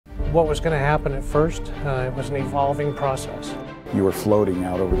what was going to happen at first. It was an evolving process. You were floating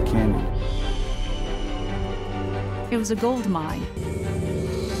out over the canyon. It was a gold mine.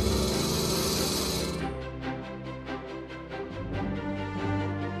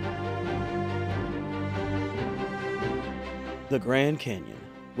 The Grand Canyon,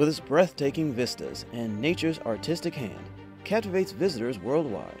 with its breathtaking vistas and nature's artistic hand, captivates visitors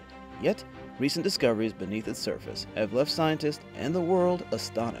worldwide. Yet, recent discoveries beneath its surface have left scientists and the world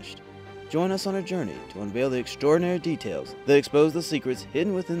astonished. Join us on a journey to unveil the extraordinary details that expose the secrets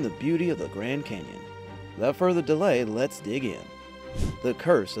hidden within the beauty of the Grand Canyon. Without further delay, let's dig in. The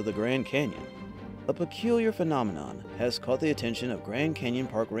curse of the Grand Canyon. A peculiar phenomenon has caught the attention of Grand Canyon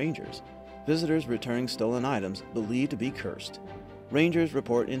Park rangers. Visitors returning stolen items believed to be cursed. Rangers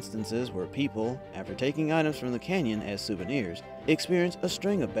report instances where people, after taking items from the canyon as souvenirs, experience a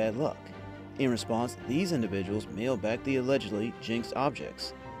string of bad luck. In response, these individuals mail back the allegedly jinxed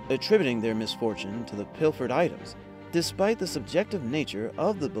objects, attributing their misfortune to the pilfered items. Despite the subjective nature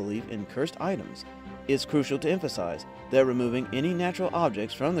of the belief in cursed items, it's crucial to emphasize that removing any natural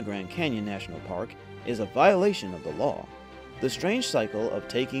objects from the Grand Canyon National Park is a violation of the law. The strange cycle of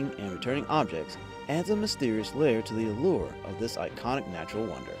taking and returning objects adds a mysterious layer to the allure of this iconic natural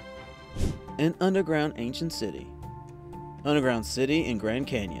wonder. An underground ancient city. Underground city in Grand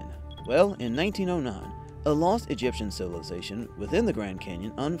Canyon. Well, in 1909, a lost Egyptian civilization within the Grand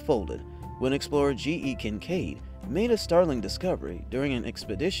Canyon unfolded when explorer G.E. Kincaid made a startling discovery during an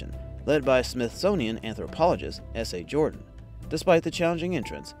expedition led by Smithsonian anthropologist S.A. Jordan. Despite the challenging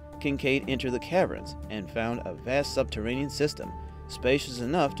entrance, Kincaid entered the caverns and found a vast subterranean system, spacious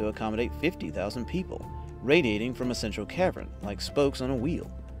enough to accommodate 50,000 people, radiating from a central cavern like spokes on a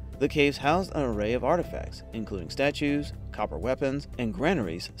wheel. The caves housed an array of artifacts, including statues, copper weapons, and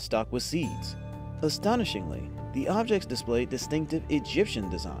granaries stocked with seeds. Astonishingly, the objects displayed distinctive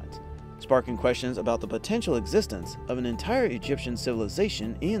Egyptian designs, sparking questions about the potential existence of an entire Egyptian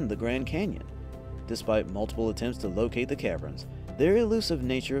civilization in the Grand Canyon. Despite multiple attempts to locate the caverns, their elusive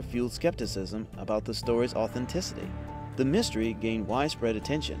nature fueled skepticism about the story's authenticity. The mystery gained widespread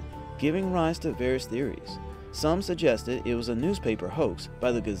attention, giving rise to various theories. Some suggested it was a newspaper hoax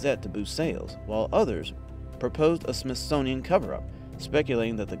by the Gazette to boost sales, while others proposed a Smithsonian cover-up,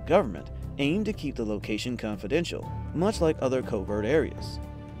 speculating that the government aimed to keep the location confidential, much like other covert areas.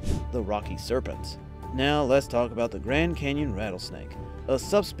 The Rocky Serpents. Now let's talk about the Grand Canyon rattlesnake, a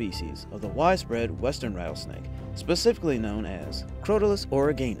subspecies of the widespread western rattlesnake, specifically known as Crotalus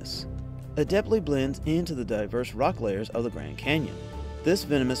oreganus. Adeptly blends into the diverse rock layers of the Grand Canyon. This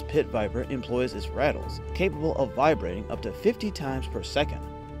venomous pit viper employs its rattles, capable of vibrating up to 50 times per second,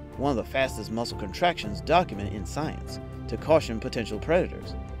 one of the fastest muscle contractions documented in science, to caution potential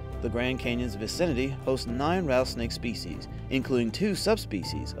predators. The Grand Canyon's vicinity hosts 9 rattlesnake species, including 2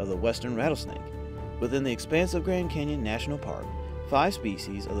 subspecies of the western rattlesnake. Within the expansive Grand Canyon National Park, 5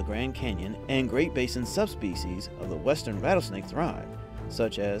 species of the Grand Canyon and Great Basin subspecies of the western rattlesnake thrive,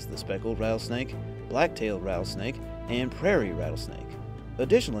 such as the speckled rattlesnake, black-tailed rattlesnake, and prairie rattlesnake.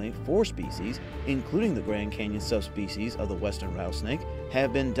 Additionally, 4 species, including the Grand Canyon subspecies of the western rattlesnake,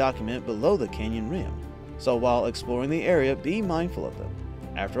 have been documented below the canyon rim, so while exploring the area, be mindful of them.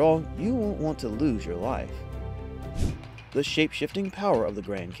 After all, you won't want to lose your life. The shape-shifting power of the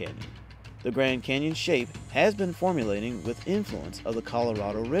Grand Canyon. The Grand Canyon's shape has been formulating with influence of the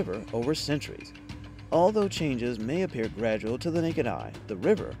Colorado River over centuries. Although changes may appear gradual to the naked eye, the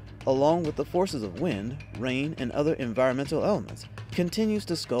river, along with the forces of wind, rain, and other environmental elements, continues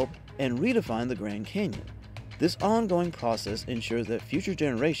to sculpt and redefine the Grand Canyon. This ongoing process ensures that future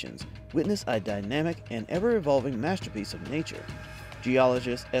generations witness a dynamic and ever-evolving masterpiece of nature.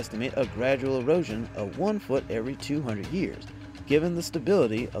 Geologists estimate a gradual erosion of 1 foot every 200 years, given the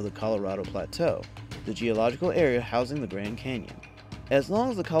stability of the Colorado Plateau, the geological area housing the Grand Canyon. As long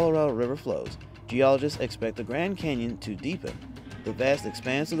as the Colorado River flows, geologists expect the Grand Canyon to deepen. The vast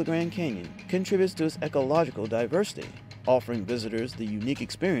expanse of the Grand Canyon contributes to its ecological diversity, offering visitors the unique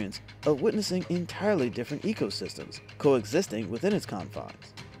experience of witnessing entirely different ecosystems coexisting within its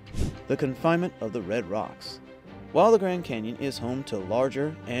confines. The confinement of the Red Rocks. While the Grand Canyon is home to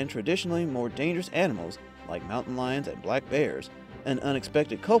larger and traditionally more dangerous animals like mountain lions and black bears, an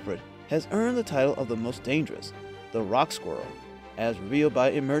unexpected culprit has earned the title of the most dangerous, the rock squirrel, as revealed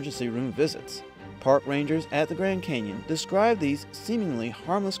by emergency room visits. Park rangers at the Grand Canyon describe these seemingly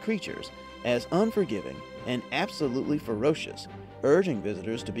harmless creatures as unforgiving and absolutely ferocious, urging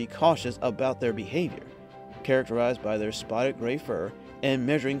visitors to be cautious about their behavior. Characterized by their spotted gray fur and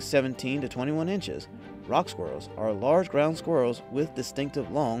measuring 17 to 21 inches, rock squirrels are large ground squirrels with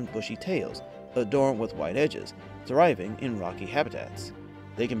distinctive long, bushy tails, adorned with white edges, thriving in rocky habitats.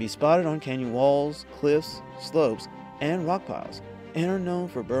 They can be spotted on canyon walls, cliffs, slopes, and rock piles, and are known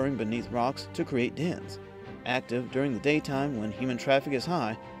for burrowing beneath rocks to create dens. Active during the daytime when human traffic is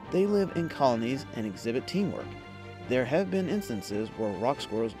high, they live in colonies and exhibit teamwork. There have been instances where rock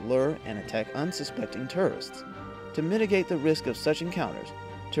squirrels lure and attack unsuspecting tourists. To mitigate the risk of such encounters,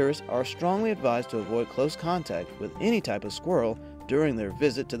 tourists are strongly advised to avoid close contact with any type of squirrel during their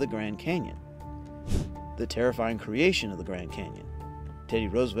visit to the Grand Canyon. The terrifying creation of the Grand Canyon. Teddy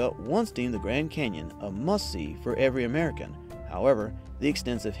Roosevelt once deemed the Grand Canyon a must-see for every American. However, the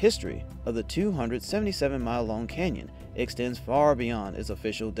extensive history of the 277-mile-long canyon extends far beyond its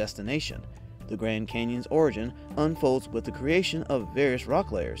official destination. The Grand Canyon's origin unfolds with the creation of various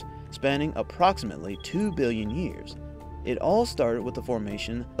rock layers spanning approximately 2 billion years. It all started with the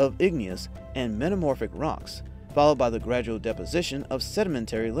formation of igneous and metamorphic rocks, followed by the gradual deposition of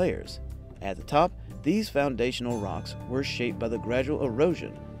sedimentary layers. At the top, these foundational rocks were shaped by the gradual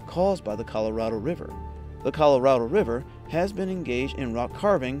erosion caused by the Colorado River. The Colorado River has been engaged in rock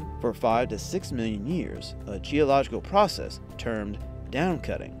carving for 5 to 6 million years, a geological process termed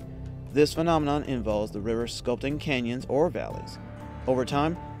downcutting. This phenomenon involves the river sculpting canyons or valleys. Over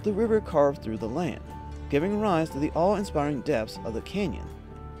time, the river carved through the land, giving rise to the awe-inspiring depths of the canyon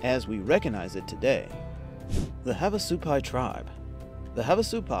as we recognize it today. The Havasupai tribe. The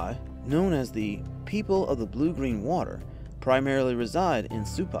Havasupai, known as the people of the blue-green water, primarily reside in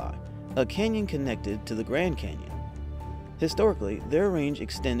Supai, a canyon connected to the Grand Canyon. Historically, their range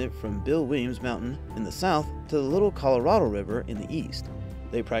extended from Bill Williams Mountain in the south to the Little Colorado River in the east.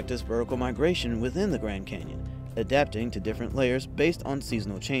 They practice vertical migration within the Grand Canyon, adapting to different layers based on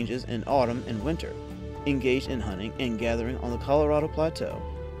seasonal changes in autumn and winter. Engaged in hunting and gathering on the Colorado Plateau,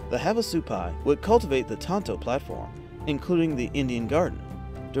 the Havasupai would cultivate the Tonto platform, including the Indian Garden,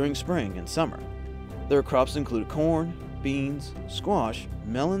 during spring and summer. Their crops include corn, beans, squash,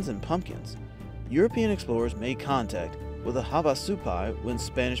 melons, and pumpkins. European explorers made contact with the Havasupai when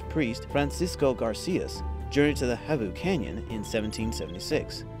Spanish priest Francisco Garcias journeyed to the Havu Canyon in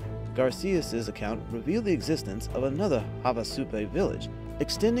 1776. Garcias' account revealed the existence of another Havasupai village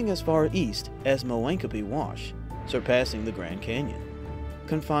extending as far east as Moenkopi Wash, surpassing the Grand Canyon.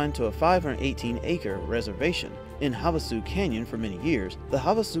 Confined to a 518-acre reservation in Havasu Canyon for many years, the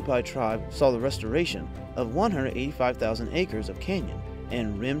Havasupai tribe saw the restoration of 185,000 acres of canyon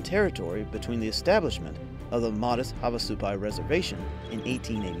and rim territory between the establishment of the modest Havasupai Reservation in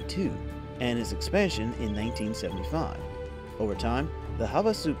 1882 and its expansion in 1975. Over time, the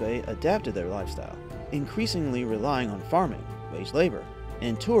Havasupai adapted their lifestyle, increasingly relying on farming, wage labor,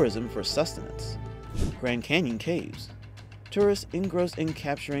 and tourism for sustenance. Grand Canyon Caves. Tourists engrossed in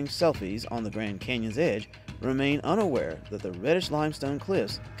capturing selfies on the Grand Canyon's edge remain unaware that the reddish limestone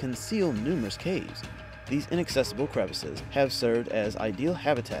cliffs conceal numerous caves. These inaccessible crevices have served as ideal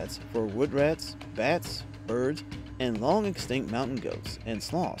habitats for wood rats, bats, birds, and long-extinct mountain goats and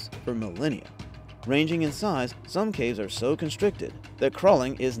sloths for millennia. Ranging in size, some caves are so constricted that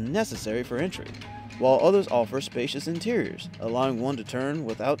crawling is necessary for entry, while others offer spacious interiors, allowing one to turn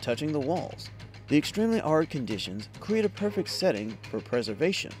without touching the walls. The extremely arid conditions create a perfect setting for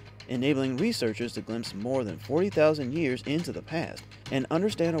preservation, enabling researchers to glimpse more than 40,000 years into the past and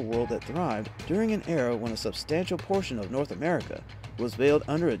understand a world that thrived during an era when a substantial portion of North America was veiled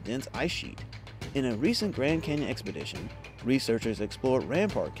under a dense ice sheet. In a recent Grand Canyon expedition, researchers explored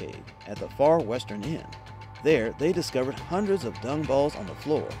Rampart Cave at the far western end. There, they discovered hundreds of dung balls on the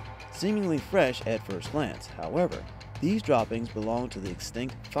floor, seemingly fresh at first glance. However, these droppings belong to the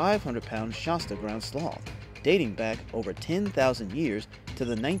extinct 500-pound Shasta ground sloth, dating back over 10,000 years to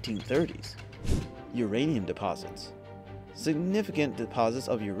the 1930s. Uranium deposits. Significant deposits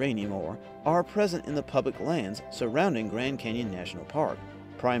of uranium ore are present in the public lands surrounding Grand Canyon National Park,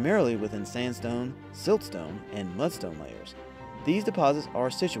 primarily within sandstone, siltstone, and mudstone layers. These deposits are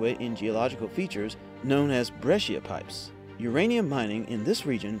situated in geological features known as breccia pipes. Uranium mining in this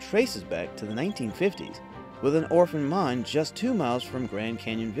region traces back to the 1950s, with an orphan mine just 2 miles from Grand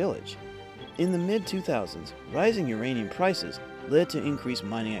Canyon Village. In the mid-2000s, rising uranium prices led to increased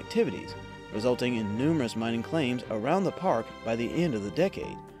mining activities, resulting in numerous mining claims around the park by the end of the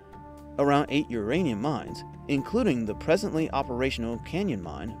decade. Around 8 uranium mines, including the presently operational Canyon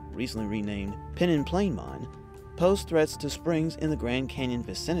Mine, recently renamed Pinyon Plain Mine, pose threats to springs in the Grand Canyon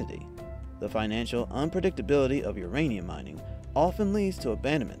vicinity. The financial unpredictability of uranium mining often leads to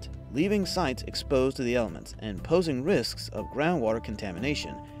abandonment, leaving sites exposed to the elements and posing risks of groundwater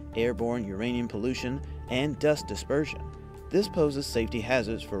contamination, airborne uranium pollution, and dust dispersion. This poses safety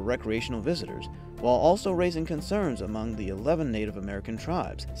hazards for recreational visitors, while also raising concerns among the 11 Native American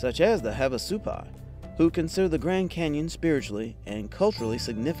tribes, such as the Havasupai, who consider the Grand Canyon spiritually and culturally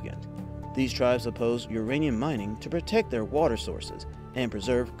significant. These tribes oppose uranium mining to protect their water sources and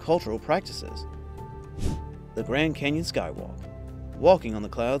preserve cultural practices. The Grand Canyon Skywalk. Walking on the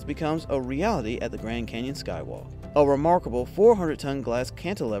clouds becomes a reality at the Grand Canyon Skywalk, a remarkable 400-ton glass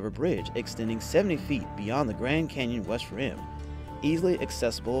cantilever bridge extending 70 feet beyond the Grand Canyon west rim. Easily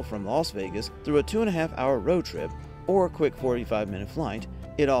accessible from Las Vegas through a 2.5-hour road trip or a quick 45-minute flight,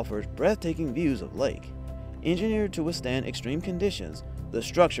 it offers breathtaking views of lake. Engineered to withstand extreme conditions, the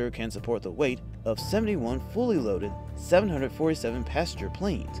structure can support the weight of 71 fully loaded 747-passenger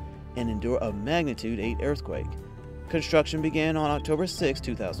planes and endure a magnitude 8 earthquake. Construction began on October 6,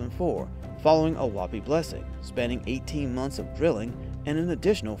 2004, following a Whoppy blessing, spanning 18 months of drilling and an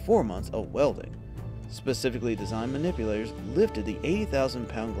additional 4 months of welding. Specifically designed manipulators lifted the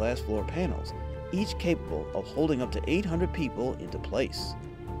 80,000-pound glass floor panels, each capable of holding up to 800 people into place.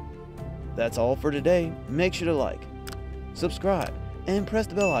 That's all for today. Make sure to like, subscribe, and press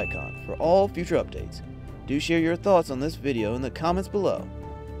the bell icon for all future updates. Do share your thoughts on this video in the comments below.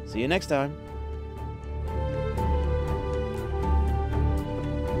 See you next time.